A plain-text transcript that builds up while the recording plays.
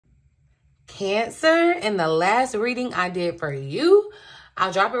Cancer, in the last reading I did for you,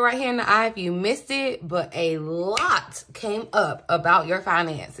 I'll drop it right here in the eye if you missed it, but a lot came up about your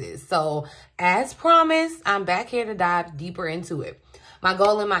finances. So as promised, I'm back here to dive deeper into it. My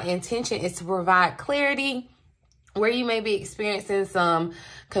goal and my intention is to provide clarity where you may be experiencing some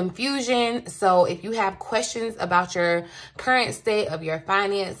confusion. So if you have questions about your current state of your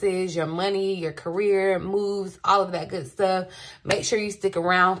finances, your money, your career, moves, all of that good stuff, make sure you stick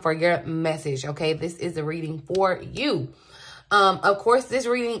around for your message, okay? This is a reading for you. Of course, this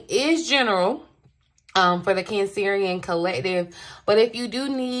reading is general for the Cancerian collective, but if you do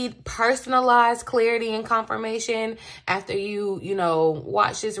need personalized clarity and confirmation after you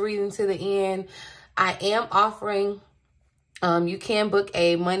watch this reading to the end, I am offering, you can book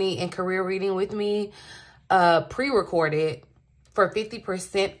a money and career reading with me, pre-recorded for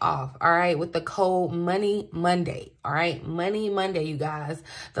 50% off, all right, with the code Money Monday, all right, Money Monday, you guys.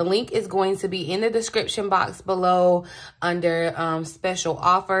 The link is going to be in the description box below under special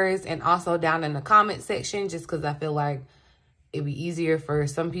offers and also down in the comment section, just because I feel like it'd be easier for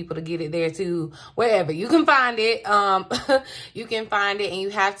some people to get it there too. Wherever you can find it, you can find it, and you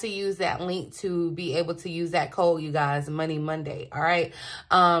have to use that link to be able to use that code, you guys, Money Monday, all right?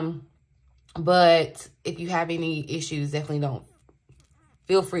 But if you have any issues, definitely don't.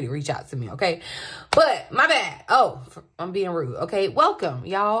 Feel free to reach out to me, okay? But my bad. Oh, I'm being rude, okay? Welcome,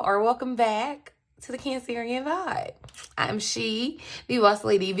 y'all, or welcome back to the Cancerian Vibe. I'm the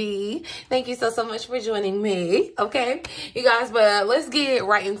BossLadyB. Thank you so much for joining me, okay? You guys, but let's get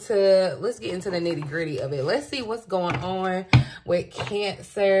into the nitty-gritty of it. Let's see what's going on with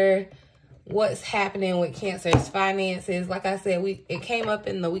Cancer. What's happening with Cancer's finances? Like I said, it came up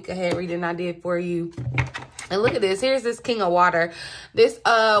in the week ahead reading I did for you. And look at this. Here's this King of Water. This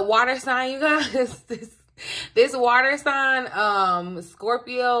water sign, you guys. This water sign,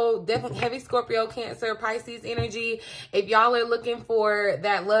 Scorpio, definitely heavy Scorpio, Cancer, Pisces energy. If y'all are looking for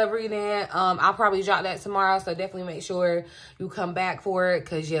that love reading, I'll probably drop that tomorrow. So definitely make sure you come back for it.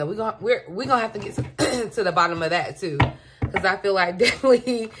 Cause yeah, we're gonna have to get to the bottom of that too. Cause I feel like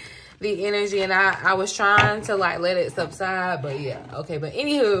definitely the energy, and I was trying to like let it subside, but yeah, okay. But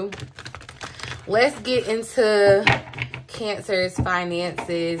anywho, let's get into Cancer's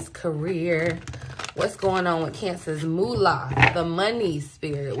finances, career. What's going on with Cancer's moolah, the money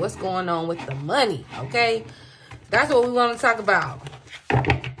spirit? What's going on with the money, okay? That's what we want to talk about.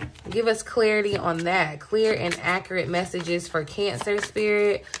 Give us clarity on that. Clear and accurate messages for Cancer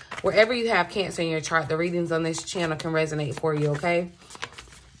spirit. Wherever you have Cancer in your chart, the readings on this channel can resonate for you, okay?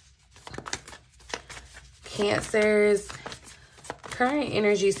 Cancer's current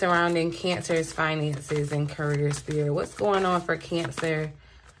energy surrounding Cancer's finances and career spirit. What's going on for Cancer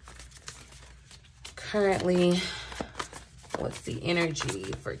currently? What's the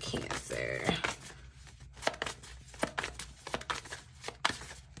energy for Cancer?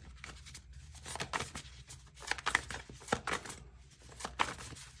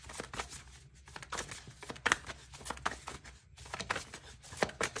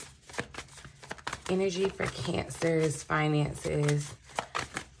 Energy for Cancer's finances.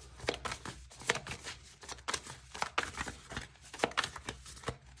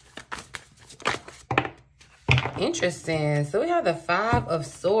 Interesting. So we have the 5 of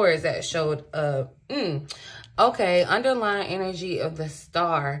Swords that showed up. Okay, underlying energy of the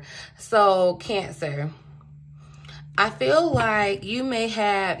Star. So Cancer, I feel like you may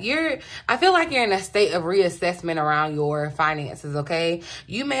have, I feel like you're in a state of reassessment around your finances, okay?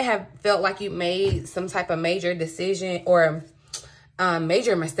 You may have felt like you made some type of major decision or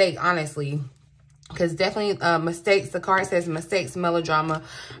major mistake, honestly. Because definitely mistakes, the card says mistakes, melodrama,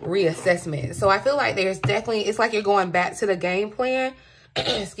 reassessment. So I feel like there's definitely, it's like you're going back to the game plan,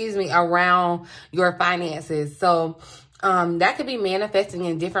 excuse me, around your finances. So that could be manifesting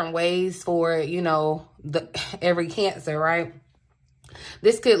in different ways for, every Cancer, right?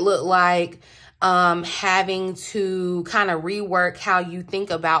 This could look like having to kind of rework how you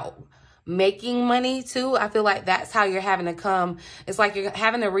think about making money too. I feel like that's how you're having to come. It's like you're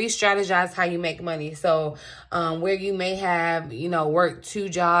having to re-strategize how you make money. So where you may have, worked 2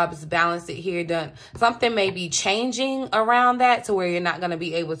 jobs, balance it here, done. Something may be changing around that to where you're not going to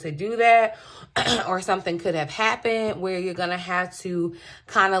be able to do that. Or something could have happened where you're going to have to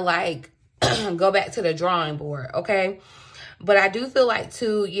kind of like go back to the drawing board, okay? But I do feel like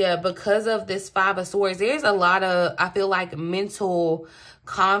too, yeah, because of this 5 of Swords, there's a lot of, I feel like, mental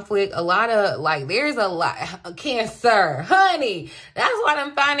conflict, a lot of like, there's a lot. Cancer, honey, that's why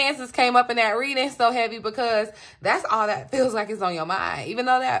them finances came up in that reading so heavy, because that's all that feels like is on your mind. Even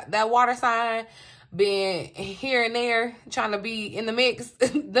though that water sign been here and there trying to be in the mix.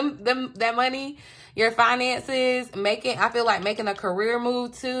 that money, your finances, I feel like making a career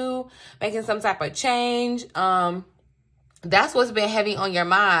move too, making some type of change. That's what's been heavy on your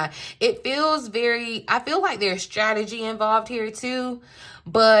mind. It feels I feel like there's strategy involved here too,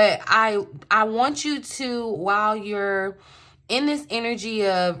 but I want you to, while you're in this energy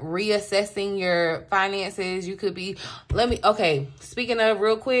of reassessing your finances, you could be, speaking of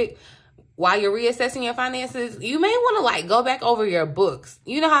real quick, while you're reassessing your finances, you may want to like go back over your books.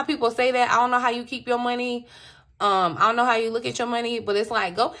 You know how people say that, I don't know how you keep your money. I don't know how you look at your money, but it's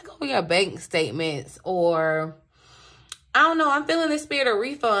like, go back over your bank statements, or I don't know, I'm feeling the spirit of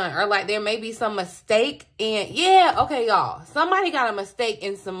refund, or like there may be some mistake in, y'all, somebody got a mistake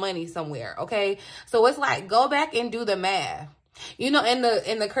in some money somewhere, okay? So it's like, go back and do the math. You know, and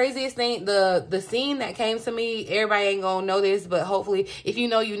the craziest thing, the scene that came to me, everybody ain't gonna know this, but hopefully, if you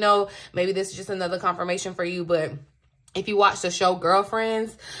know, you know, maybe this is just another confirmation for you, but if you watch the show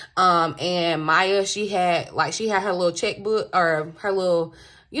Girlfriends, and Maya, she had her little checkbook, or her little,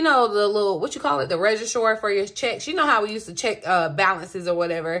 you know, the little, what you call it, the register for your checks. You know how we used to check balances or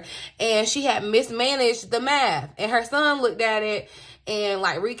whatever. And she had mismanaged the math. And her son looked at it and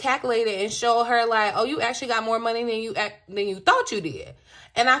like recalculated and showed her like, oh, you actually got more money than you thought you did.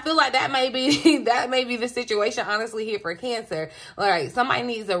 And I feel like that may be the situation, honestly, here for Cancer. Like, somebody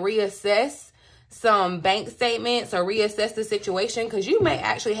needs to reassess some bank statements or reassess the situation, because you may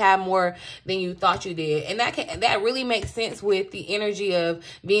actually have more than you thought you did. And that really makes sense with the energy of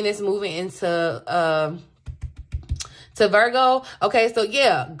Venus moving into to Virgo. Okay, so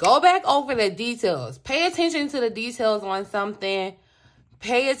yeah, go back over the details. Pay attention to the details on something.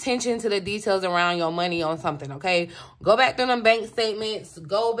 Pay attention to the details around your money on something, okay? Go back through them bank statements.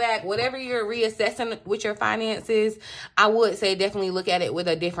 Go back, whatever you're reassessing with your finances, I would say definitely look at it with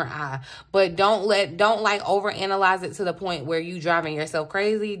a different eye. But don't like overanalyze it to the point where you driving yourself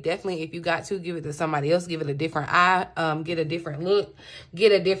crazy. Definitely, if you got to, give it to somebody else. Give it a different eye. Get a different look.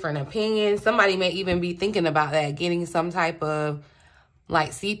 Get a different opinion. Somebody may even be thinking about that, getting some type of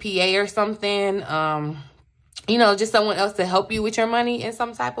like CPA or something. You know, just someone else to help you with your money in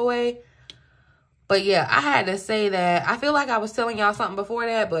some type of way. But yeah, I had to say that. I feel like I was telling y'all something before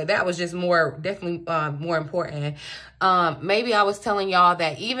that, but that was just definitely more important. Maybe I was telling y'all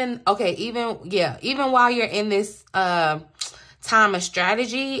that even while you're in this time of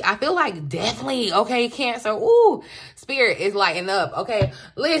strategy, I feel like definitely, okay, Cancer, ooh, spirit is lighting up. Okay,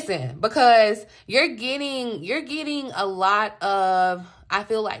 listen, because you're getting a lot of, I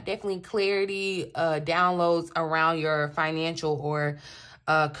feel like definitely clarity, downloads around your financial or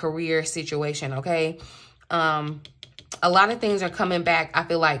career situation, okay? A lot of things are coming back, I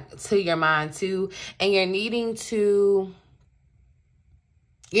feel like, to your mind too, and you're needing to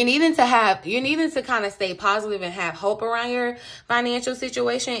kind of stay positive and have hope around your financial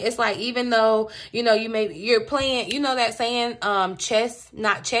situation. It's like, even though, you know, you're playing, you know that saying, chess,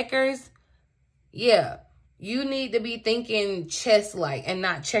 not checkers? Yeah. You need to be thinking chess-like and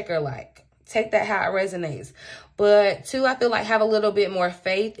not checker-like. Take that how it resonates. But two, I feel like have a little bit more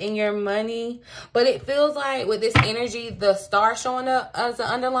faith in your money. But it feels like with this energy, the star showing up as the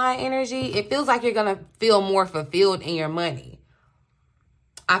underlying energy, it feels like you're going to feel more fulfilled in your money.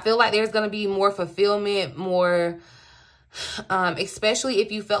 I feel like there's going to be more fulfillment, more, especially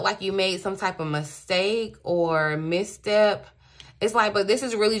if you felt like you made some type of mistake or misstep. It's like, but this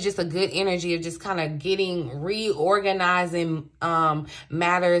is really just a good energy of just kind of reorganizing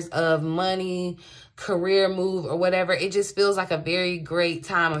matters of money, career move, or whatever. It just feels like a very great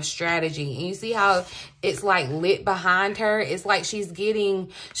time of strategy. And you see how it's like lit behind her? It's like she's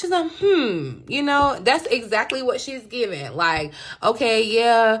like, you know, that's exactly what she's giving. Like, okay,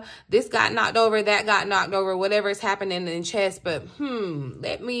 yeah, this got knocked over, that got knocked over, whatever's happening in chess, but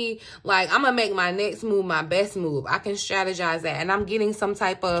let me, like, I'm gonna make my next move my best move. I can strategize that. And I'm getting some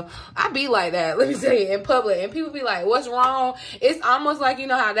type of, I be like that, let me tell you, in public. And people be like, what's wrong? It's almost like, you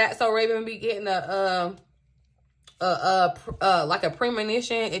know how That's So Raven be getting like a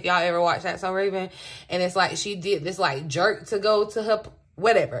premonition, if y'all ever watch That's So Raven, and it's like she did this like jerk to go to her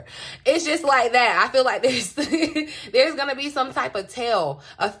whatever. It's just like that. I feel like there's gonna be some type of tell,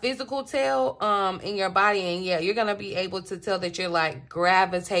 a physical tell in your body, and yeah, you're gonna be able to tell that you're like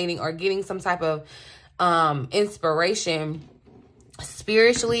gravitating or getting some type of inspiration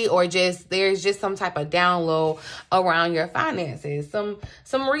spiritually, or just there's just some type of download around your finances, some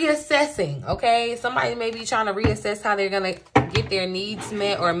reassessing. Okay, somebody may be trying to reassess how they're gonna get their needs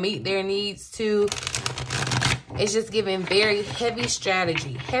met or meet their needs too. It's just giving very heavy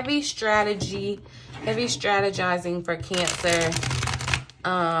strategizing for Cancer.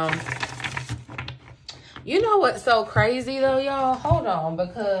 You know what's so crazy though, y'all? Hold on,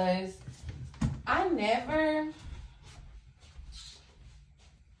 because I never...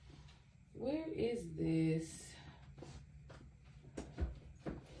 Where is this?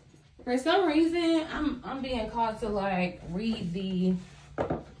 For some reason, I'm being called to like read the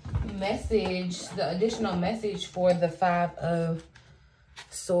message, the additional message for the 5 of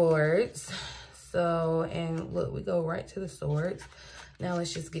Swords. So, and look, we go right to the Swords. Now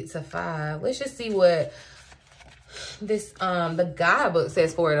let's just get to 5. Let's just see what this the guidebook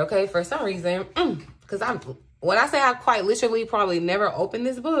says for it, okay? For some reason, because when I say I quite literally probably never opened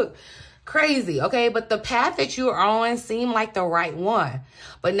this book, crazy, okay? But the path that you're on seemed like the right one.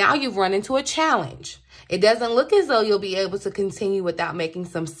 But now you've run into a challenge. It doesn't look as though you'll be able to continue without making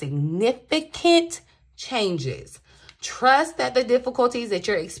some significant changes. Trust that the difficulties that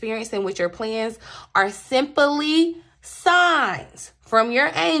you're experiencing with your plans are simply signs from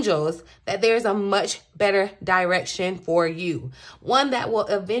your angels that there's a much better direction for you. One that will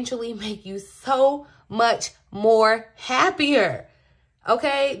eventually make you so much more happier.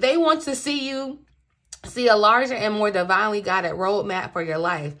 Okay? They want to see you see a larger and more divinely guided roadmap for your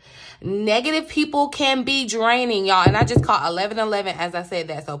life. Negative people can be draining, y'all. And I just caught 11:11 as I said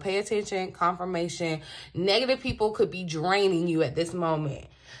that. So pay attention, confirmation. Negative people could be draining you at this moment.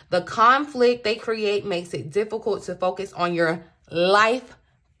 The conflict they create makes it difficult to focus on your life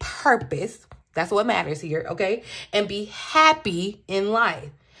purpose. That's what matters here, okay? And be happy in life.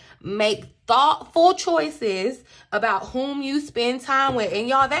 Make thoughtful choices about whom you spend time with. And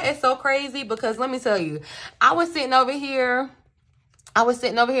y'all, that is so crazy because let me tell you, I was sitting over here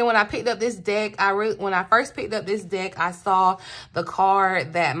when I picked up this deck. When I first picked up this deck, I saw the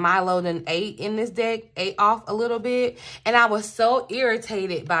card that Milo done ate in this deck, ate off a little bit. And I was so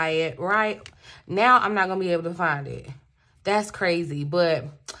irritated by it, right? Now I'm not going to be able to find it. That's crazy. But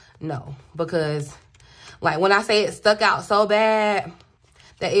no, because like when I say it stuck out so bad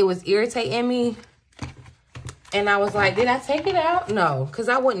that it was irritating me. And I was like, did I take it out? No, because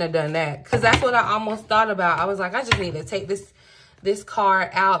I wouldn't have done that. Because that's what I almost thought about. I was like, I just need to take this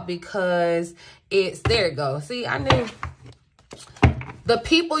card out because it's, there it goes. See, I knew. The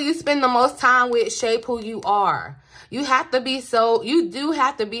people you spend the most time with shape who you are. You do have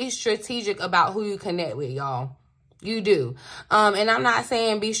to be strategic about who you connect with, y'all. You do. And I'm not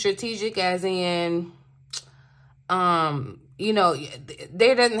saying be strategic as in, you know,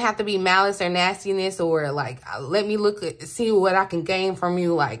 there doesn't have to be malice or nastiness or like, let me see what I can gain from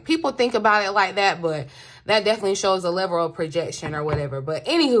you. Like people think about it like that, but that definitely shows a level of projection or whatever. But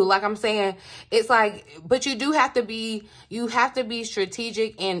anywho, like I'm saying, it's like, but you have to be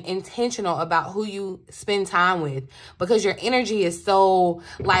strategic and intentional about who you spend time with because your energy is so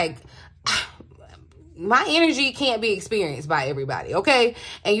like, my energy can't be experienced by everybody, okay?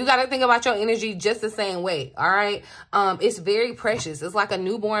 And you got to think about your energy just the same way, all right? It's very precious. It's like a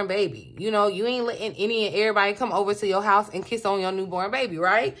newborn baby. You know, you ain't letting any and everybody come over to your house and kiss on your newborn baby,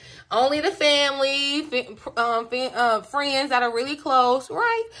 right? Only the family, friends that are really close,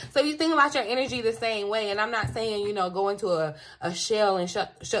 right? So you think about your energy the same way. And I'm not saying, you know, go into a shell and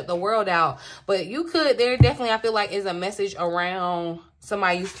shut the world out. But you could, there definitely, I feel like, is a message around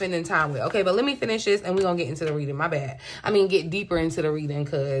somebody you spending time with. Okay, but let me finish this and we're going to get into the reading. My bad. I mean, get deeper into the reading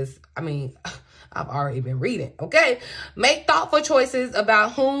because, I mean, I've already been reading. Okay, make thoughtful choices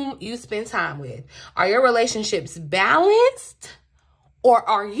about whom you spend time with. Are your relationships balanced or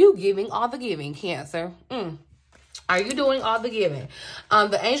are you giving all the giving, Cancer? Are you doing all the giving?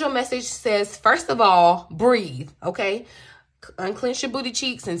 The angel message says, first of all, breathe, okay? Unclench your booty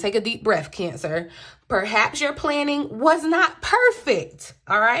cheeks and take a deep breath, Cancer. Perhaps your planning was not perfect,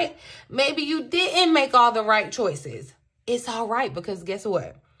 all right? Maybe you didn't make all the right choices. It's all right because guess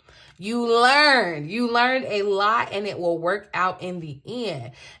what? You learned a lot and it will work out in the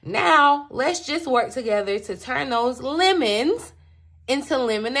end. Now, let's just work together to turn those lemons into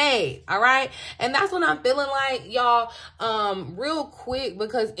lemonade, all right? And that's what I'm feeling like, y'all, real quick,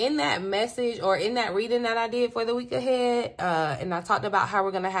 because in that message or in that reading that I did for the week ahead, and I talked about how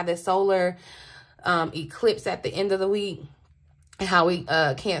we're going to have this solar eclipse at the end of the week and how we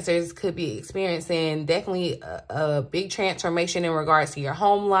Cancers could be experiencing definitely a big transformation in regards to your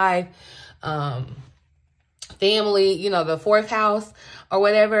home life, family, you know, the 4th house or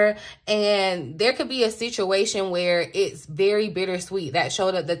whatever. And there could be a situation where it's very bittersweet. That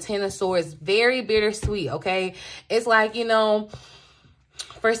showed up, the 10 of Swords, very bittersweet, okay? It's like, you know,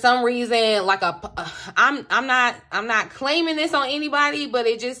 for some reason, like I'm not claiming this on anybody, but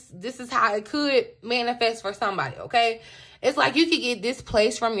this is how it could manifest for somebody, okay? It's like you could get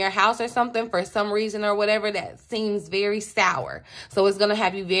displaced from your house or something for some reason or whatever that seems very sour. So it's going to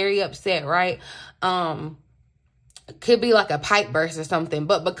have you very upset, right? Could be like a pipe burst or something,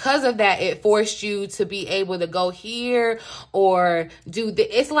 but because of that, it forced you to be able to go here or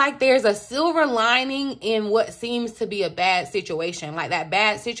it's like there's a silver lining in what seems to be a bad situation. Like that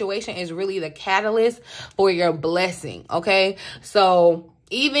bad situation is really the catalyst for your blessing, okay? So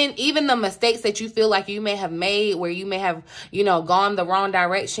even the mistakes that you feel like you may have made, where you may have, gone the wrong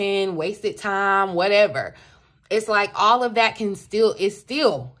direction, wasted time, whatever. It's like all of that is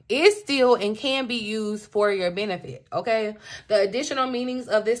still and can be used for your benefit, okay? The additional meanings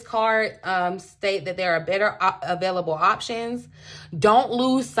of this card state that there are better available options. Don't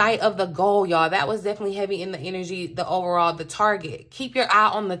lose sight of the goal, y'all. That was definitely heavy in the energy, the target. Keep your eye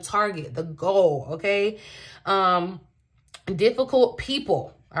on the target, the goal, okay? Difficult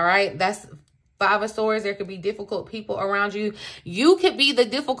people, all right? That's 5 of Swords. There could be difficult people around you. You could be the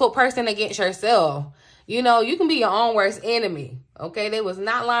difficult person against yourself. You can be your own worst enemy. Okay, they was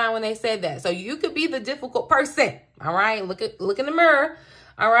not lying when they said that. So you could be the difficult person. All right, look in the mirror.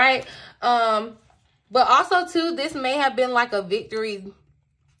 All right, but also too, this may have been like a victory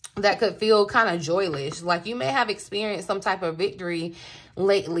that could feel kind of joyless. Like you may have experienced some type of victory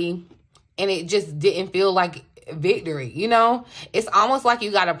lately, and it just didn't feel like victory. It's almost like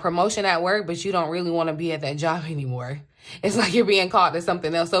you got a promotion at work, but you don't really want to be at that job anymore. It's like you're being called to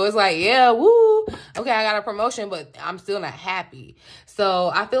something else. So it's like, yeah, woo. Okay, I got a promotion, but I'm still not happy.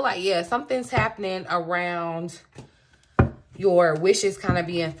 So I feel like, yeah, something's happening around your wishes kind of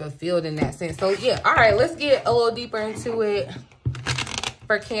being fulfilled in that sense. So yeah, all right, let's get a little deeper into it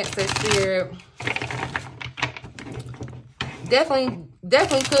for Cancer Spirit. Definitely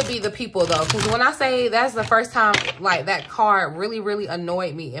could be the people though. Because when I say that's the first time, like that card really, really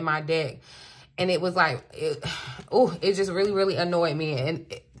annoyed me in my deck. And it was like, it just really, really annoyed me.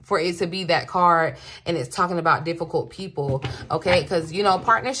 And for it to be that card and it's talking about difficult people, okay? Because,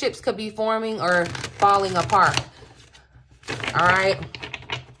 partnerships could be forming or falling apart, all right?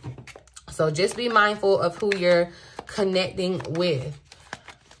 So just be mindful of who you're connecting with.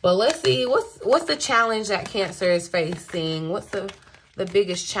 But let's see, what's the challenge that Cancer is facing? What's the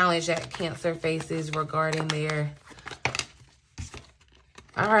biggest challenge that Cancer faces regarding their...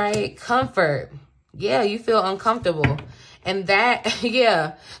 All right, comfort. Yeah, you feel uncomfortable. And that,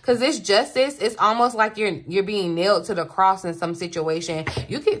 yeah, because this justice, it's almost like you're being nailed to the cross in some situation.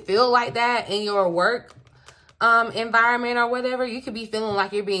 You could feel like that in your work environment or whatever. You could be feeling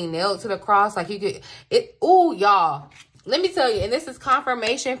like you're being nailed to the cross. Like y'all, let me tell you, and this is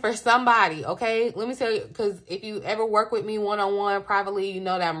confirmation for somebody, okay? Let me tell you, because if you ever work with me one-on-one privately, you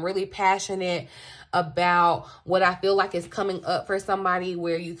know that I'm really passionate about what I feel like is coming up for somebody,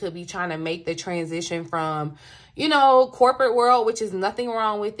 where you could be trying to make the transition from, corporate world, which is nothing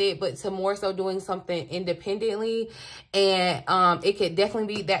wrong with it, but to more so doing something independently. And it could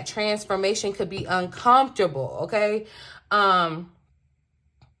definitely be that transformation could be uncomfortable, okay? I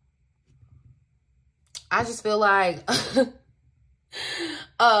just feel like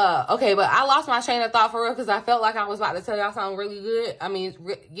okay, but I lost my train of thought for real, because I felt like I was about to tell y'all something really good. I mean,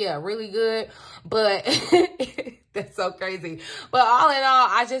 yeah, really good, but that's so crazy. But all in all,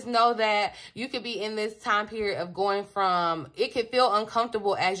 I just know that you could be in this time period of going from, it could feel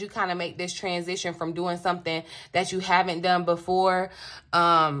uncomfortable as you kind of make this transition from doing something that you haven't done before.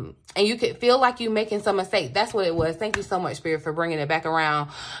 And you could feel like you're making some mistake. That's what it was. Thank you so much, Spirit, for bringing it back around.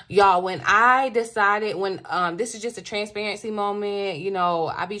 Y'all, when I decided, this is just a transparency moment,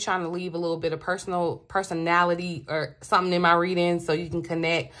 I be trying to leave a little bit of personality or something in my reading so you can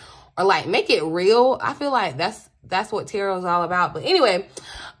connect or like make it real. I feel like that's what tarot is all about. But anyway,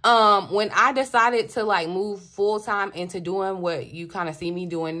 when I decided to like move full-time into doing what you kind of see me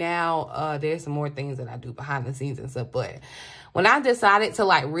doing now, there's some more things that I do behind the scenes and stuff, but when I decided to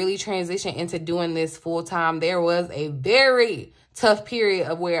like really transition into doing this full-time, there was a very tough period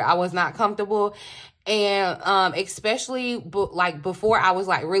of where I was not comfortable. And especially like before I was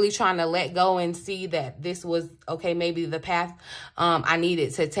like really trying to let go and see that this was, okay, maybe the path I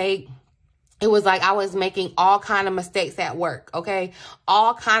needed to take. It was like I was making all kind of mistakes at work, okay?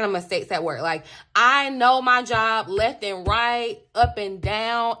 All kind of mistakes at work. Like, I know my job left and right, up and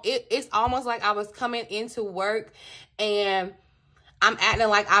down. It's almost like I was coming into work and I'm acting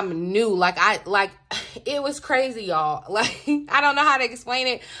like I'm new. Like, it was crazy, y'all. Like, I don't know how to explain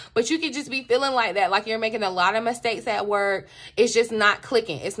it, but you could just be feeling like that. Like, you're making a lot of mistakes at work. It's just not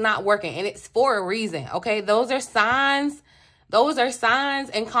clicking. It's not working. And it's for a reason, okay? Those are signs Those are signs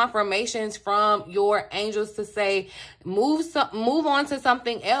and confirmations from your angels to say, move on to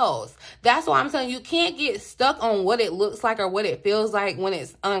something else. That's why I'm telling you, you can't get stuck on what it looks like or what it feels like when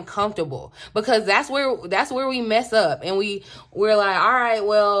it's uncomfortable, because that's where we mess up, and we're like, all right,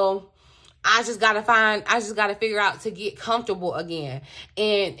 well, I just got to figure out to get comfortable again.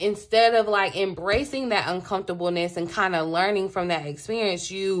 And instead of like embracing that uncomfortableness and kind of learning from that experience,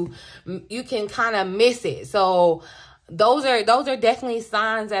 you can kind of miss it. So those are definitely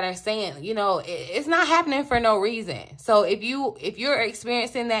signs that are saying, you know, it's not happening for no reason. So if you're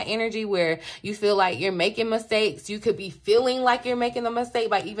experiencing that energy where you feel like you're making mistakes, you could be feeling like you're making a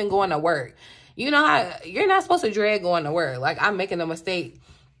mistake by even going to work. You know how you're not supposed to dread going to work. Like, I'm making a mistake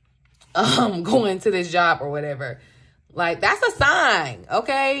going to this job or whatever. Like, that's a sign,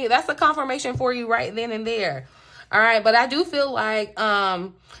 okay? That's a confirmation for you right then and there. All right, but I do feel like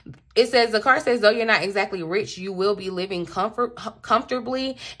it says, the card says, though you're not exactly rich, you will be living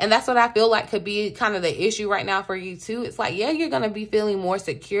comfortably. And that's what I feel like could be kind of the issue right now for you too. It's like, yeah, you're going to be feeling more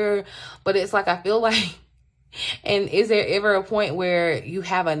secure, but it's like, I feel like, and is there ever a point where you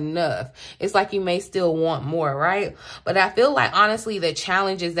have enough? It's like you may still want more, right? But I feel like, honestly, the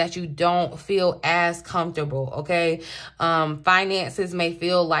challenge is that you don't feel as comfortable, okay? Finances may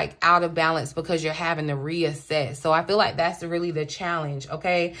feel like out of balance because you're having to reassess. So I feel like that's really the challenge,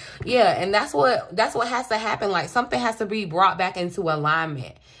 okay? Yeah, and that's what has to happen. Like, something has to be brought back into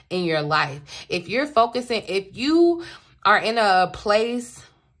alignment in your life. If you are in a place,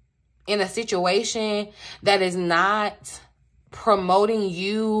 in a situation that is not promoting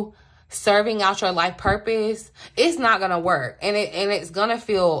you serving out your life purpose, it's not gonna work, and it's gonna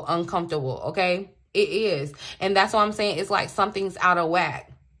feel uncomfortable, okay? It is. And that's what I'm saying. It's like something's out of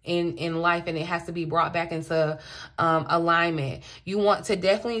whack in life, and it has to be brought back into alignment. You want to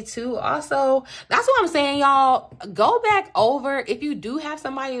definitely too also, that's what I'm saying, y'all, go back over, if you do have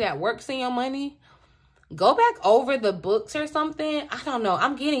somebody that works in your money, go back over the books or something. I don't know.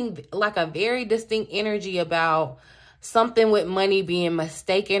 I'm getting like a very distinct energy about something with money being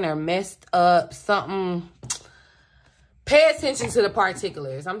mistaken or messed up. Something. Pay attention to the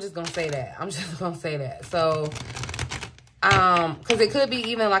particulars. I'm just going to say that. So, because it could be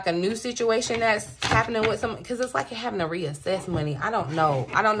even like a new situation that's happening with some, because it's like you're having to reassess money. I don't know.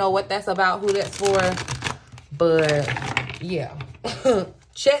 I don't know what that's about, who that's for, but yeah.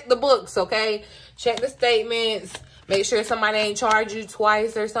 Check the books, okay? Check the statements. Make sure somebody ain't charged you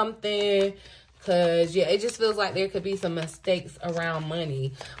twice or something. Because, yeah, it just feels like there could be some mistakes around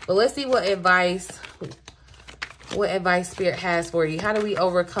money. But let's see what advice Spirit has for you. How do we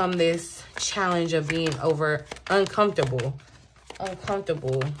overcome this challenge of being uncomfortable?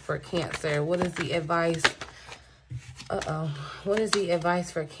 Uncomfortable for Cancer. What is the advice? What is the advice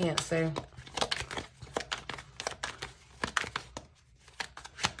for Cancer?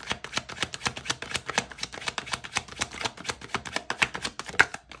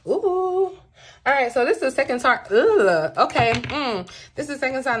 Ooh. All right, so this is the second time. Okay. This is the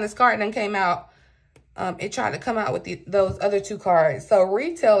second time this card then came out. It tried to come out with those other two cards. So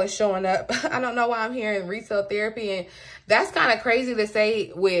retail is showing up. I don't know why I'm hearing retail therapy. And that's kind of crazy to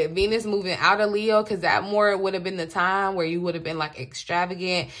say with Venus moving out of Leo, because that more would have been the time where you would have been like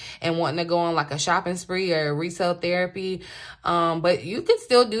extravagant and wanting to go on like a shopping spree or retail therapy. But you could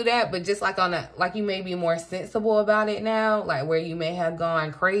still do that, but just like like you may be more sensible about it now, like where you may have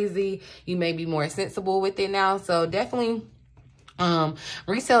gone crazy, you may be more sensible with it now. So definitely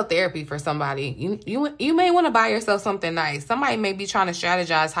resale therapy for somebody. You may want to buy yourself something nice. Somebody may be trying to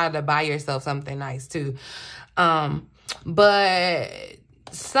strategize how to buy yourself something nice too. But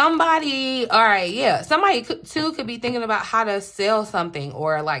somebody, all right, yeah, somebody could be thinking about how to sell something,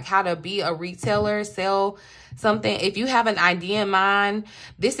 or like how to be a retailer, sell something. If you have an idea in mind,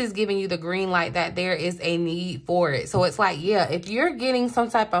 this is giving you the green light that there is a need for it. So it's like, yeah, if you're getting some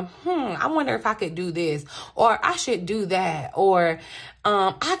type of, I wonder if I could do this, or I should do that, or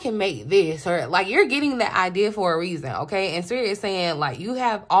I can make this, or like you're getting that idea for a reason, okay? And Spirit is saying like you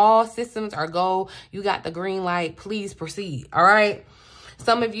have all systems are go, you got the green light, please proceed, all right?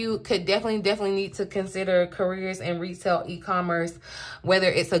 Some of you could definitely need to consider careers in retail, e-commerce, whether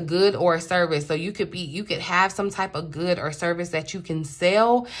it's a good or a service. So you could have some type of good or service that you can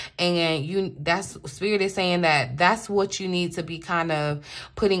sell, and that's Spirit is saying that that's what you need to be kind of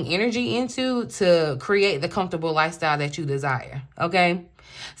putting energy into to create the comfortable lifestyle that you desire. Okay.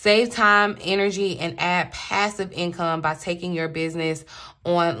 Save time, energy, and add passive income by taking your business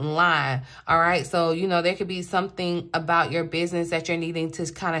online. All right. So, there could be something about your business that you're needing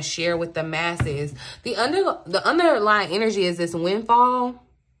to kind of share with the masses. The underlying energy is this windfall.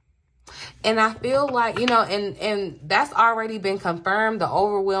 And I feel like, you know, and that's already been confirmed. The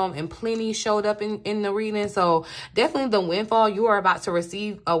overwhelm and plenty showed up in the reading. So definitely the windfall, you are about to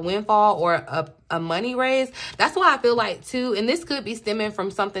receive a windfall or a money raise. That's why I feel like too, and this could be stemming from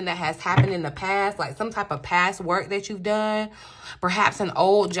something that has happened in the past, like some type of past work that you've done, perhaps an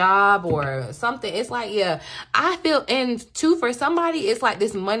old job or something. It's like, yeah, I feel, and too, for somebody, it's like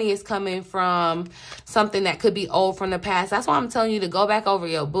this money is coming from something that could be old from the past. That's why I'm telling you to go back over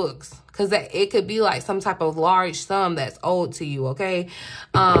your books, because it could be like some type of large sum that's owed to you, okay?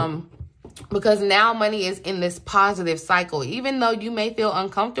 Because now money is in this positive cycle. Even though you may feel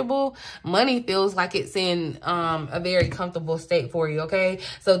uncomfortable, money feels like it's in a very comfortable state for you, okay?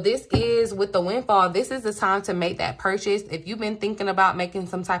 So this is, with the windfall, this is the time to make that purchase. If you've been thinking about making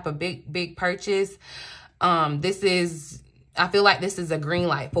some type of big purchase, this is, I feel like this is a green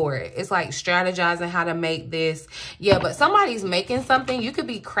light for it. It's like strategizing how to make this. Yeah, but somebody's making something. You could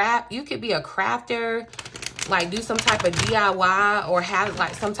be a crafter, like do some type of DIY or have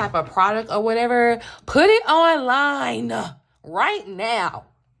like some type of product or whatever. Put it online right now.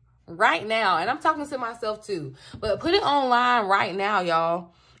 Right now. And I'm talking to myself too. But put it online right now,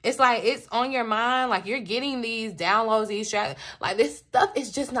 y'all. It's like it's on your mind. Like you're getting these downloads, these like this stuff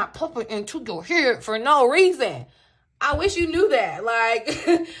is just not popping into your head for no reason. I wish you knew that.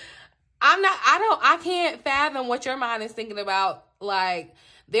 Like, I can't fathom what your mind is thinking about. Like,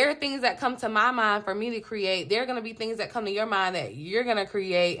 there are things that come to my mind for me to create. There are going to be things that come to your mind that you're going to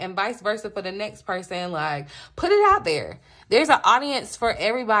create, and vice versa for the next person. Like, put it out there. There's an audience for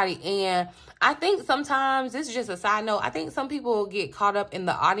everybody. And I think sometimes, this is just a side note, I think some people get caught up in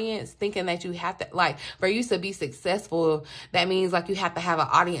the audience thinking that you have to, like, for you to be successful, that means like you have to have an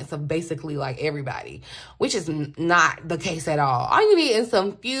audience of basically like everybody, which is not the case at all. All you need is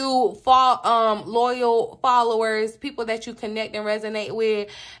some few loyal followers, people that you connect and resonate with,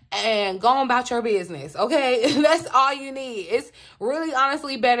 and go on about your business, okay? That's all you need. It's really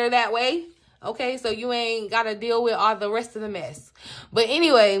honestly better that way, okay? So you ain't got to deal with all the rest of the mess. But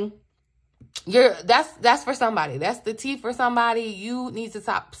anyway, that's for somebody. That's the tea for somebody. You need to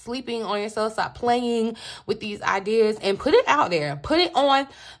stop sleeping on yourself, stop playing with these ideas, and put it out there. Put it on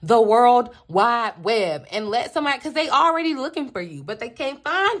the World Wide Web and let somebody, because they already looking for you, but they can't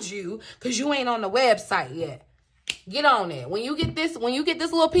find you because you ain't on the website yet. Get on it. When you get this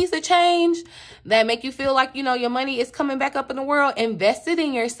little piece of change that make you feel like, you know, your money is coming back up in the world, invest it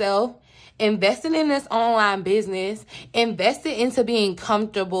in yourself. Invested in this online business, invested into being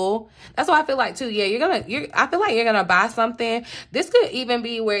comfortable. That's why I feel like too. Yeah, I feel like you're gonna buy something. This could even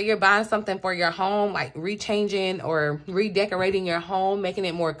be where you're buying something for your home, like rechanging or redecorating your home, making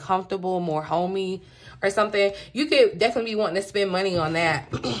it more comfortable, more homey or something. You could definitely be wanting to spend money on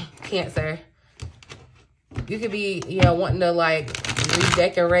that, Cancer. You could be, you know, wanting to like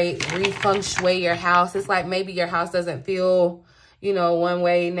redecorate, feng shui your house. It's like maybe your house doesn't feel, you know, one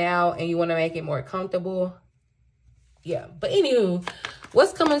way now, and you want to make it more comfortable. Yeah. But anywho,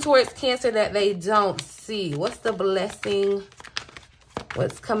 what's coming towards Cancer that they don't see? What's the blessing?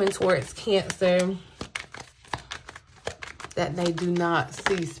 What's coming towards Cancer that they do not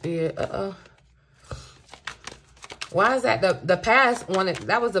see, Spirit? Why is that the past one?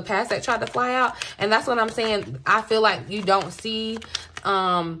 That was the past that tried to fly out. And that's what I'm saying. I feel like you don't see.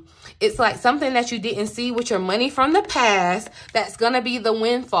 It's like something that you didn't see with your money from the past. That's going to be the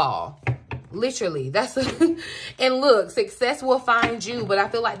windfall. Literally. That's and look, success will find you. But I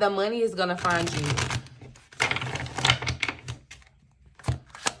feel like the money is going to find you.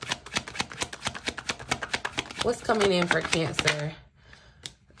 What's coming in for Cancer?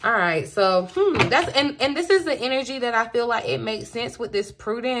 All right, so that's and this is the energy that I feel like it makes sense with this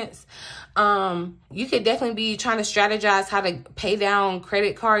prudence. You could definitely be trying to strategize how to pay down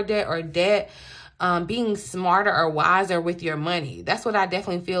credit card debt or debt, being smarter or wiser with your money. That's what I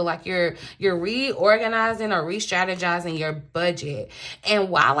definitely feel like you're reorganizing or re-strategizing your budget. And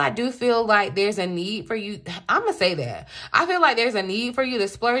while I do feel like there's a need for you, I'm gonna say that I feel like there's a need for you to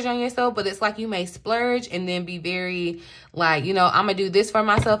splurge on yourself, but it's like you may splurge and then be very like, you know, I'm gonna do this for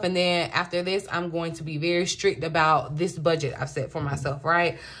myself, and then after this I'm going to be very strict about this budget I've set for myself,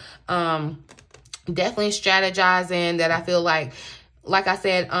 right? Definitely strategizing that. I feel like I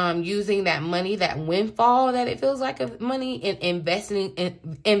said, using that money, that windfall that it feels like of money, and investing it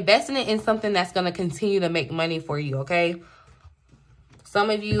in something that's going to continue to make money for you, okay? Some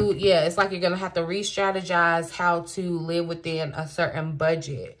of you, yeah, it's like you're going to have to re-strategize how to live within a certain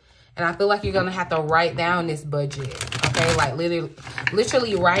budget. And I feel like you're going to have to write down this budget, okay? Like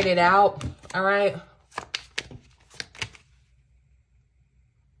literally write it out, all right?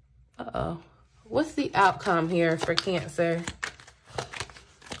 Uh-oh. What's the outcome here for Cancer?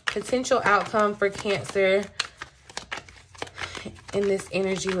 Potential outcome for Cancer in this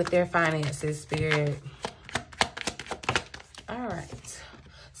energy with their finances, Spirit. All right.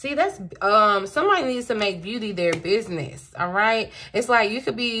 See, that's somebody needs to make beauty their business. All right. It's like you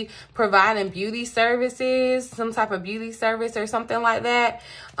could be providing beauty services, some type of beauty service or something like that.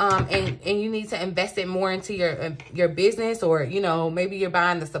 And you need to invest it more into your business, or, you know, maybe you're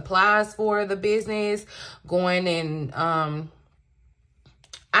buying the supplies for the business, going and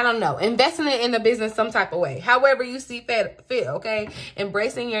I don't know, investing it in the business some type of way. However you see fit, okay?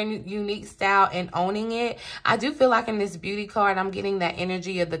 Embracing your unique style and owning it. I do feel like in this beauty card, I'm getting that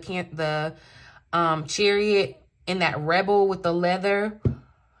energy of the Chariot and that Rebel with the leather.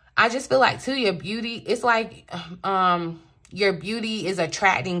 I just feel like, too, your beauty, it's like your beauty is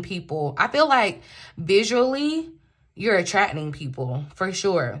attracting people. I feel like visually, you're attracting people, for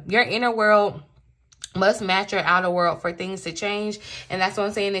sure. Your inner world must match your outer world for things to change. And that's what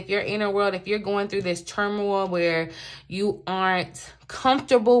I'm saying. If your inner world, if you're going through this turmoil where you aren't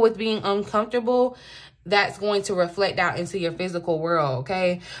comfortable with being uncomfortable, that's going to reflect out into your physical world,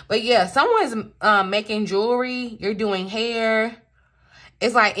 okay? But yeah, someone's making jewelry, you're doing hair.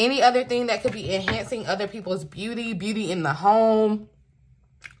 It's like any other thing that could be enhancing other people's beauty in the home.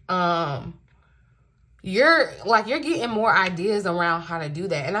 You're getting more ideas around how to do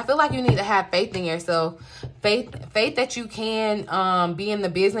that. And I feel like you need to have faith in yourself. Faith that you can be in the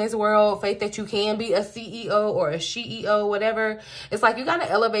business world. Faith that you can be a CEO or a CEO, whatever. It's like you got to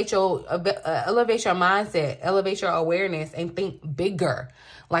elevate your mindset, elevate your awareness, and think bigger.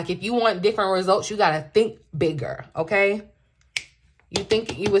 Like if you want different results, you got to think bigger, okay?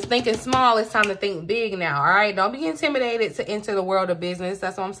 You was thinking small, it's time to think big now, all right? Don't be intimidated to enter the world of business.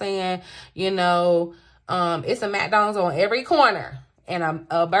 That's what I'm saying. You know, it's a McDonald's on every corner and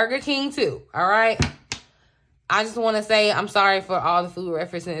a Burger King too, all right? I just want to say I'm sorry for all the food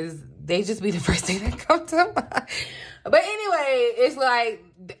references. They just be the first thing that come to mind. But anyway, it's like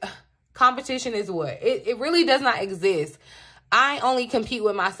competition is what? It really does not exist. I only compete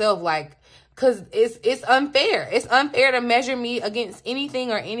with myself, like, because it's unfair. It's unfair to measure me against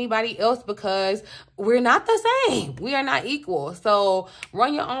anything or anybody else because we're not the same. We are not equal. So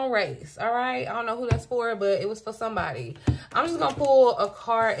run your own race, all right? I don't know who that's for, but it was for somebody. I'm just going to pull a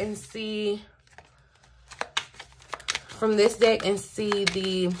card and see from this deck and see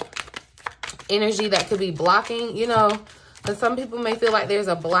the energy that could be blocking, you know, because some people may feel like there's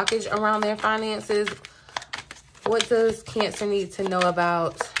a blockage around their finances. What does Cancer need to know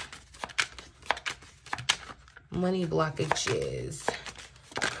about money blockages,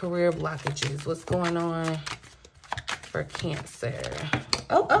 career blockages? What's going on for Cancer?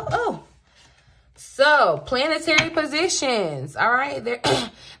 Oh. So, planetary positions, all right? There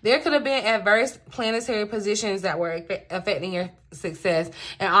could have been adverse planetary positions that were affecting your success.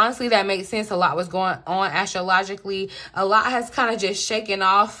 And honestly, that makes sense. A lot was going on astrologically. A lot has kind of just shaken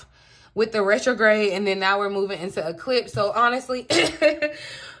off with the retrograde, and then now we're moving into eclipse. So, honestly...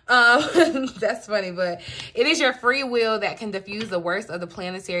 that's funny, but it is your free will that can diffuse the worst of the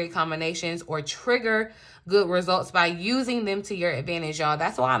planetary combinations or trigger good results by using them to your advantage, y'all.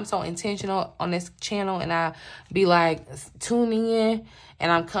 That's why I'm so intentional on this channel, and I be like tuning in, and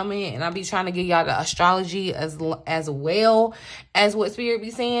I'm coming, and I be trying to give y'all the astrology as well as what Spirit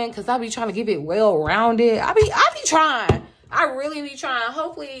be saying, because I be trying to give it well-rounded. I be trying. I really be trying.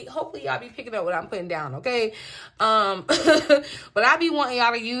 Hopefully y'all be picking up what I'm putting down, okay? But I be wanting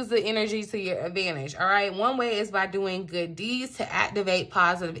y'all to use the energy to your advantage, all right? One way is by doing good deeds to activate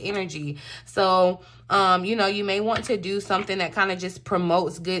positive energy. So, you know, you may want to do something that kind of just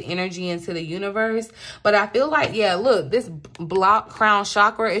promotes good energy into the universe. But I feel like, yeah, look, this block crown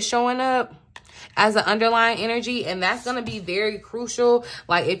chakra is showing up as an underlying energy, and that's going to be very crucial.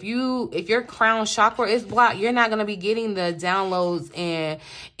 Like if your crown chakra is blocked, you're not going to be getting the downloads and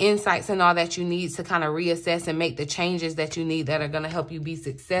insights and all that you need to kind of reassess and make the changes that you need that are going to help you be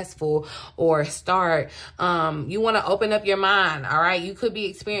successful or start. You want to open up your mind, all right? You could be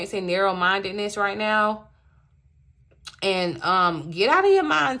experiencing narrow-mindedness right now. And get out of your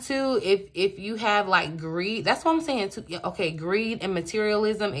mind too if you have like greed. That's what I'm saying too. Okay, greed and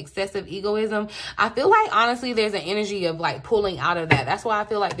materialism, excessive egoism. I feel like honestly there's an energy of like pulling out of that. That's why I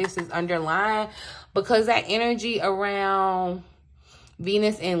feel like this is underlying, because that energy around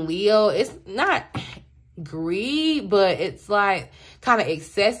Venus and Leo, it's not greed, but it's like kind of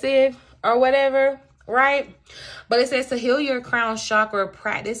excessive or whatever, right? But it says to heal your crown chakra,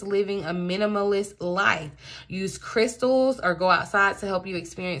 practice living a minimalist life. Use crystals or go outside to help you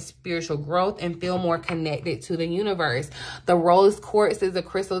experience spiritual growth and feel more connected to the universe. The rose quartz is a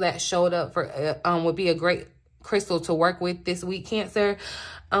crystal that showed up for would be a great crystal to work with this week, Cancer.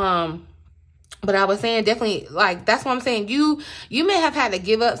 But I was saying definitely, like, that's what I'm saying. You may have had to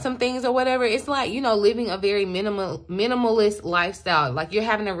give up some things or whatever. It's like, you know, living a very minimalist lifestyle. Like, you're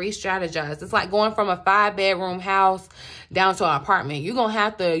having to re-strategize. It's like going from a 5-bedroom house down to an apartment. You're going to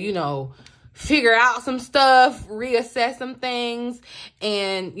have to, you know, figure out some stuff, reassess some things,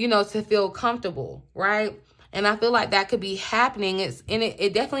 and, you know, to feel comfortable, right? And I feel like that could be happening.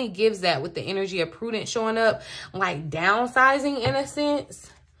 It definitely gives that with the energy of Prudence showing up, like downsizing in a sense.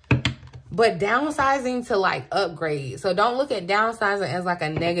 But downsizing to like upgrade. So don't look at downsizing as like a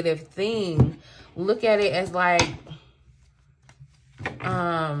negative thing. Look at it as like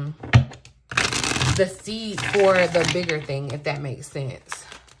the seed for the bigger thing, if that makes sense.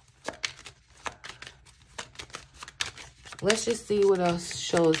 Let's just see what else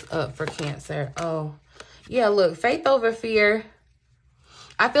shows up for Cancer. Oh, yeah, look, faith over fear.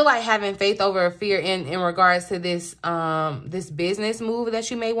 I feel like having faith over fear in regards to this this business move that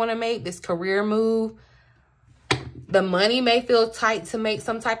you may want to make, this career move. The money may feel tight to make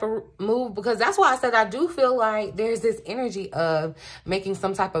some type of move, because that's why I said I do feel like there's this energy of making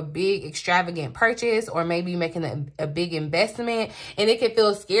some type of big extravagant purchase, or maybe making a big investment, and it can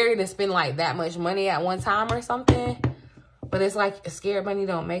feel scary to spend like that much money at one time or something. But it's like, scared money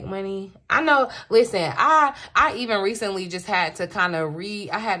don't make money. I know, listen, I even recently just had to kind of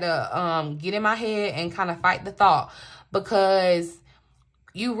I had to get in my head and kind of fight the thought, because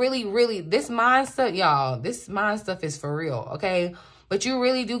you really, this mind stuff, y'all, this mind stuff is for real, okay? But you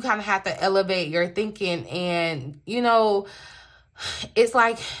really do kind of have to elevate your thinking, and, you know, it's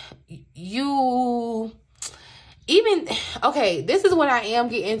like okay, this is what I am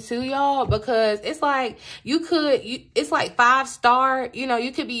getting to, y'all, because it's like it's like 5-star, you know,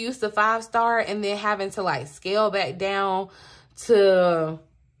 you could be used to 5-star and then having to like scale back down to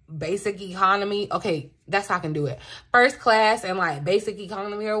basic economy. Okay, that's how I can do it. First class and like basic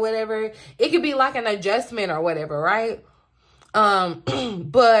economy or whatever. It could be like an adjustment or whatever, right?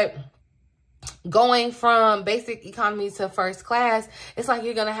 But going from basic economy to first class, it's like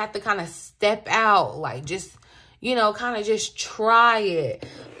you're gonna have to kind of step out, like just, you know, kind of just try it.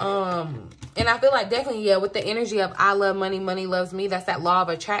 And I feel like definitely, yeah, with the energy of I love money, money loves me, that's that law of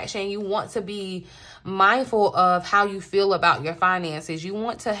attraction. You want to be mindful of how you feel about your finances. You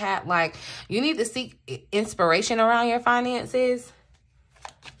want to have, like, you need to seek inspiration around your finances.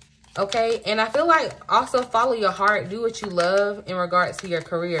 Okay? And I feel like also follow your heart. Do what you love in regards to your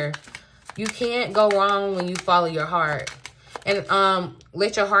career. You can't go wrong when you follow your heart. And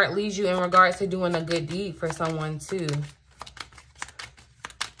let your heart lead you in regards to doing a good deed for someone too.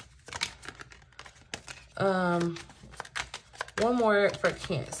 One more for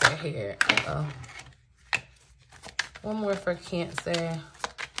Cancer here. One more for Cancer.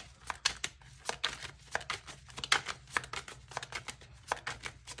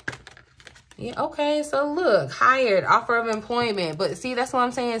 Yeah, okay, so look, hired, offer of employment. But see, that's what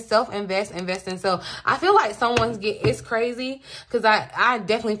I'm saying, self-invest, invest in self. I feel like it's crazy, because I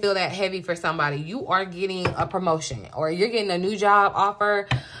definitely feel that heavy for somebody. You are getting a promotion, or you're getting a new job offer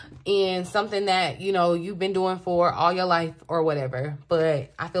in something that, you know, you've been doing for all your life or whatever.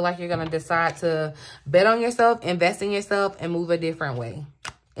 But I feel like you're going to decide to bet on yourself, invest in yourself, and move a different way.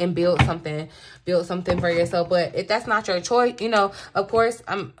 And build something for yourself. But if that's not your choice, you know, of course,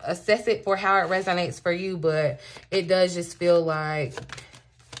 assess it for how it resonates for you. But it does just feel like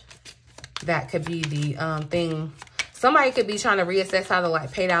that could be the thing. Somebody could be trying to reassess how to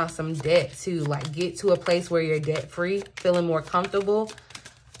like pay down some debt to like get to a place where you're debt free, feeling more comfortable.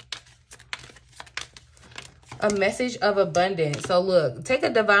 A message of abundance. So look, take a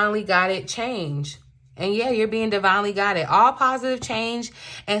divinely guided change. And yeah, you're being divinely guided. All positive change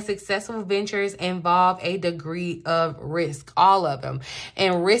and successful ventures involve a degree of risk. All of them.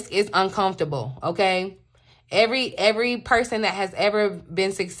 And risk is uncomfortable, okay? Every person that has ever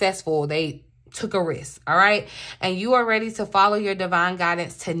been successful, they took a risk, all right? And you are ready to follow your divine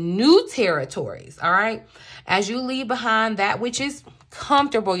guidance to new territories, all right? As you leave behind that which is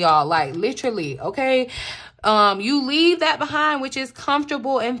comfortable, y'all, like literally, okay? You leave that behind, which is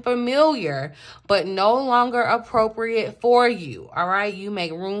comfortable and familiar, but no longer appropriate for you. All right. You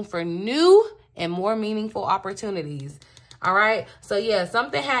make room for new and more meaningful opportunities. All right. So yeah,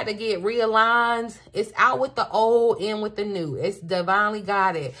 something had to get realigned. It's out with the old, in with the new. It's divinely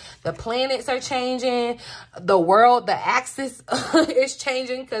guided. The planets are changing. The world, the axis is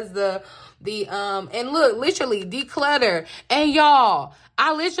changing, because and look, literally declutter. And y'all,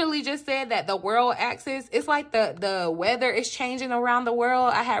 I literally just said that the world axis, it's like the weather is changing around the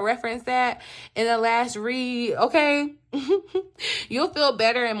world. I had referenced that in the last read, okay? You'll feel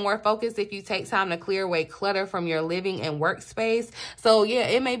better and more focused if you take time to clear away clutter from your living and workspace. So yeah,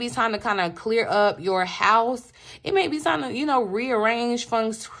 it may be time to kind of clear up your house. It may be time to, you know, rearrange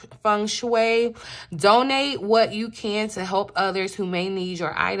feng shui. Donate what you can to help others who may need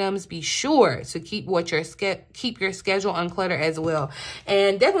your items. Be sure to keep your schedule uncluttered as well.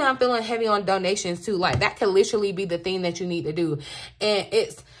 And definitely I'm feeling heavy on donations too. Like that could literally be the thing that you need to do. And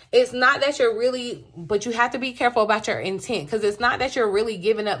it's not that you're really, but you have to be careful about your intent, because it's not that you're really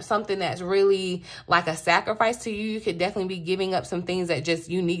giving up something that's really like a sacrifice to you. You could definitely be giving up some things that just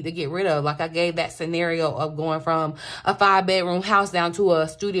you need to get rid of. Like I gave that scenario of going from a 5-bedroom house down to a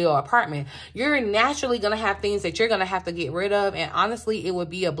studio apartment. You're naturally going to have things that you're going to have to get rid of. And honestly, it would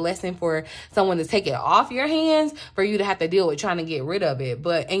be a blessing for someone to take it off your hands for you to have to deal with trying to get rid of it.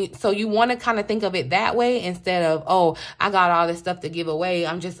 And so you want to kind of think of it that way instead of, oh, I got all this stuff to give away.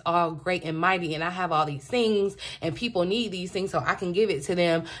 I'm just all great and mighty and I have all these things and people need these things so I can give it to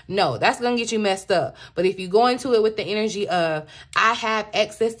them. No, that's going to get you messed up. But if you go into it with the energy of, I have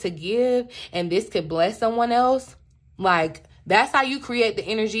excess to give and this could bless someone else, like that's how you create the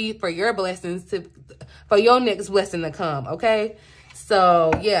energy for your blessings for your next blessing to come. Okay.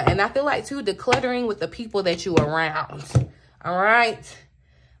 So yeah. And I feel like too, decluttering with the people that you around. All right.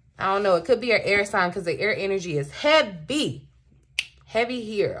 I don't know. It could be an air sign because the air energy is heavy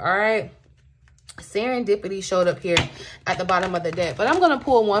here. All right. Serendipity showed up here at the bottom of the deck. But I'm going to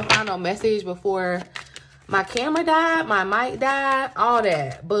pull one final message before my camera died, my mic died, all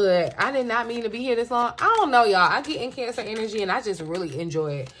that. But I did not mean to be here this long. I don't know, y'all. I get in Cancer energy and I just really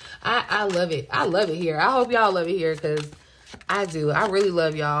enjoy it. I love it. I love it here. I hope y'all love it here because I do. I really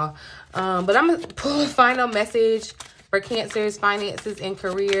love y'all. But I'm going to pull a final message for Cancer's finances and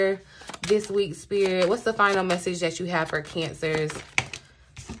career this week, Spirit. What's the final message that you have for Cancers?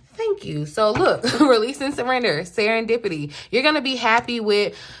 Thank you. So look, release and surrender, serendipity. You're going to be happy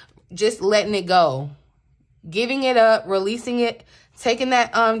with just letting it go, giving it up, releasing it, taking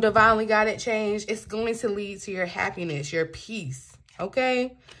that divinely guided change. It's going to lead to your happiness, your peace.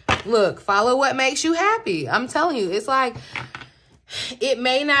 Okay. Look, follow what makes you happy. I'm telling you, it's like, it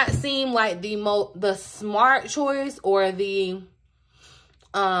may not seem like the smart choice or the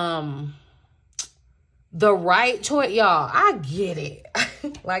right choice, y'all. I get it.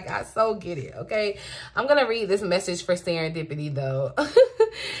 Like, I so get it, okay? I'm going to read this message for serendipity, though.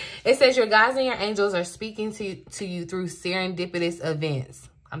 It says, your guides and your angels are speaking to you through serendipitous events.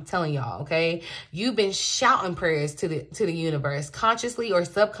 I'm telling y'all, okay? You've been shouting prayers to the universe, consciously or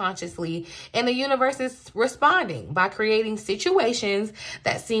subconsciously, and the universe is responding by creating situations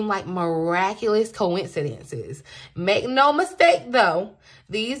that seem like miraculous coincidences. Make no mistake, though,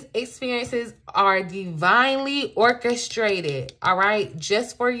 these experiences are divinely orchestrated, all right?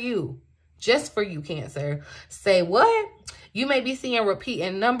 Just for you, Cancer. Say what? You may be seeing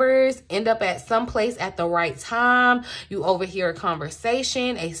repeating numbers, end up at some place at the right time. You overhear a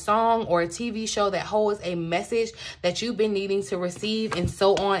conversation, a song, or a TV show that holds a message that you've been needing to receive, and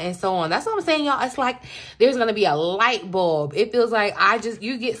so on and so on. That's what I'm saying, y'all. It's like there's going to be a light bulb. It feels like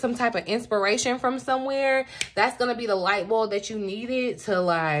you get some type of inspiration from somewhere. That's going to be the light bulb that you needed to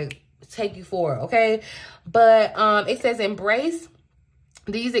like take you forward, okay? But it says embrace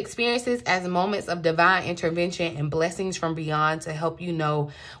these experiences as moments of divine intervention and blessings from beyond to help you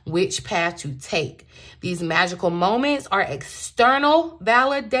know which path to take. These magical moments are external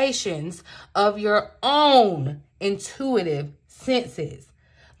validations of your own intuitive senses.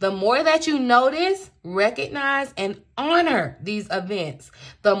 The more that you notice, recognize, and honor these events,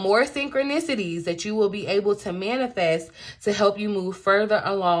 the more synchronicities that you will be able to manifest to help you move further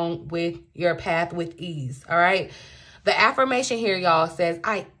along with your path with ease, all right? The affirmation here, y'all, says,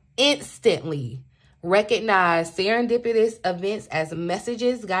 I instantly recognize serendipitous events as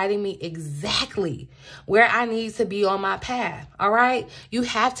messages guiding me exactly where I need to be on my path, all right? You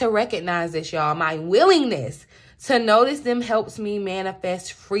have to recognize this, y'all. My willingness to notice them helps me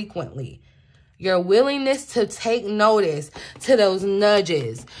manifest frequently. Your willingness to take notice to those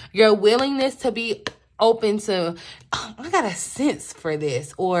nudges, your willingness to be open to, oh, I got a sense for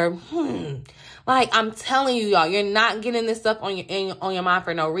this, or like, I'm telling you, y'all, you're not getting this stuff on your mind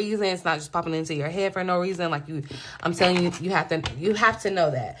for no reason. It's not just popping into your head for no reason. Like, I'm telling you, you have to know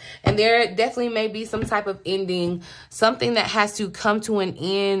that. And there definitely may be some type of ending, something that has to come to an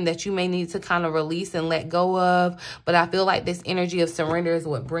end that you may need to kind of release and let go of. But I feel like this energy of surrender is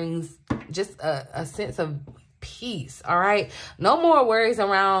what brings just a sense of peace, all right? No more worries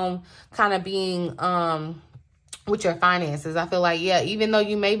around kind of being with your finances. I feel like, yeah, even though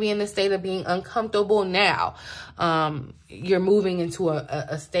you may be in the state of being uncomfortable now, you're moving into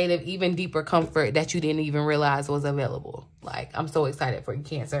a state of even deeper comfort that you didn't even realize was available. Like, I'm so excited for you,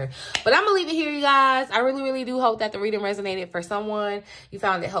 Cancer. But I'm gonna leave it here, you guys. I really, really do hope that the reading resonated for someone. You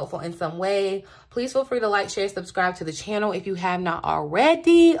found it helpful in some way. Please feel free to like, share, subscribe to the channel if you have not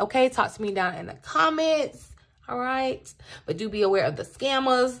already. Okay, talk to me down in the comments. All right, but do be aware of the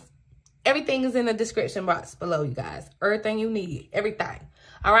scammers. Everything is in the description box below, you guys. Everything you need, everything.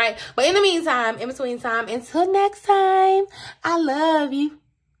 All right, but in the meantime, in between time, until next time, I love you.